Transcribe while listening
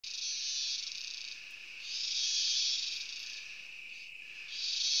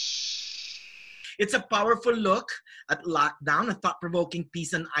It's a powerful look at lockdown, a thought-provoking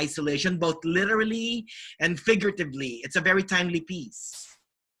piece on isolation, both literally and figuratively. It's a very timely piece.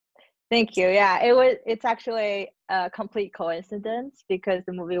 Thank you. Yeah, it's actually a complete coincidence because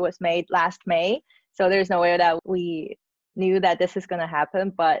the movie was made last May. So there's no way that we knew that this is going to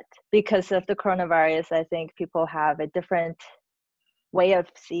happen. But because of the coronavirus, I think people have a different way of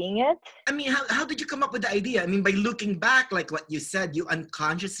seeing it. I mean, how did you come up with the idea? I mean, by looking back, like what you said, you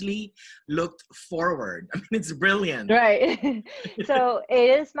unconsciously looked forward. I mean, it's brilliant. Right. So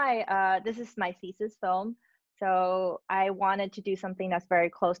it is this is my thesis film. So I wanted to do something that's very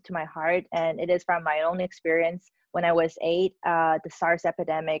close to my heart, and it is from my own experience. When I was 8, the SARS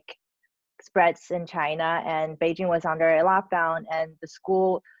epidemic spreads in China, and Beijing was under a lockdown, and the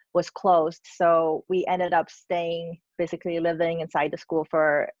school was closed. So we ended up basically living inside the school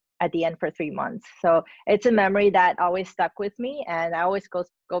at the end for 3 months. So it's a memory that always stuck with me, and I always go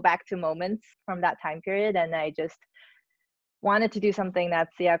back to moments from that time period, and I just wanted to do something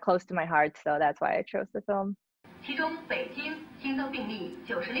that's close to my heart. So that's why I chose the film. 其中北京新增病例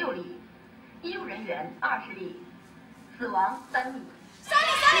96例，医务人员20例，死亡3例。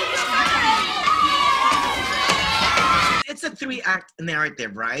It's a 3-act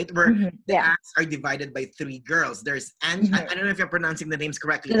narrative, right? Where the acts are divided by 3 girls. There's I don't know if you're pronouncing the names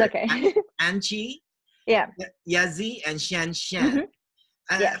correctly. It's okay. Anchi, yeah, Yazi, and Shan Shan.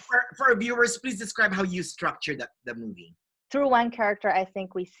 Yes. For viewers, please describe how you structured the movie. Through one character, I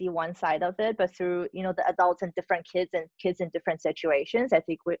think we see one side of it, but through the adults and different kids in different situations, I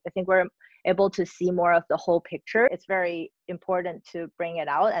think we're able to see more of the whole picture. It's very important to bring it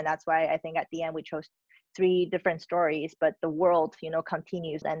out, and that's why I think at the end we chose 3 different stories, but the world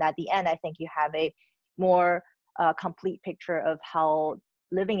continues, and at the end I think you have a more complete picture of how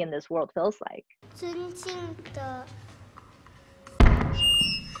living in this world feels like.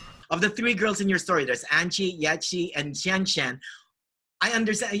 Of the 3 girls in your story, there's Anchi, Yachi, and Shan Shan. I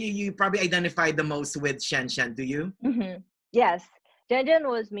understand you probably identify the most with Shan Shan, do you? Yes. Jen Jen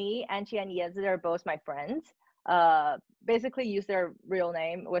was me. Anchi and Yazi are both my friends. Basically use their real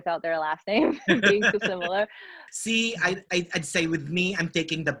name without their last name, being too similar. See, I'd say with me, I'm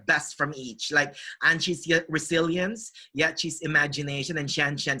taking the best from each. Like Anchi's resilience, Yachi's imagination, and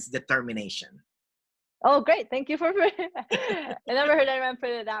Shan Shan's determination. Oh, great. Thank you for I never heard anyone put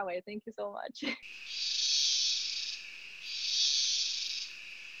it that way. Thank you so much.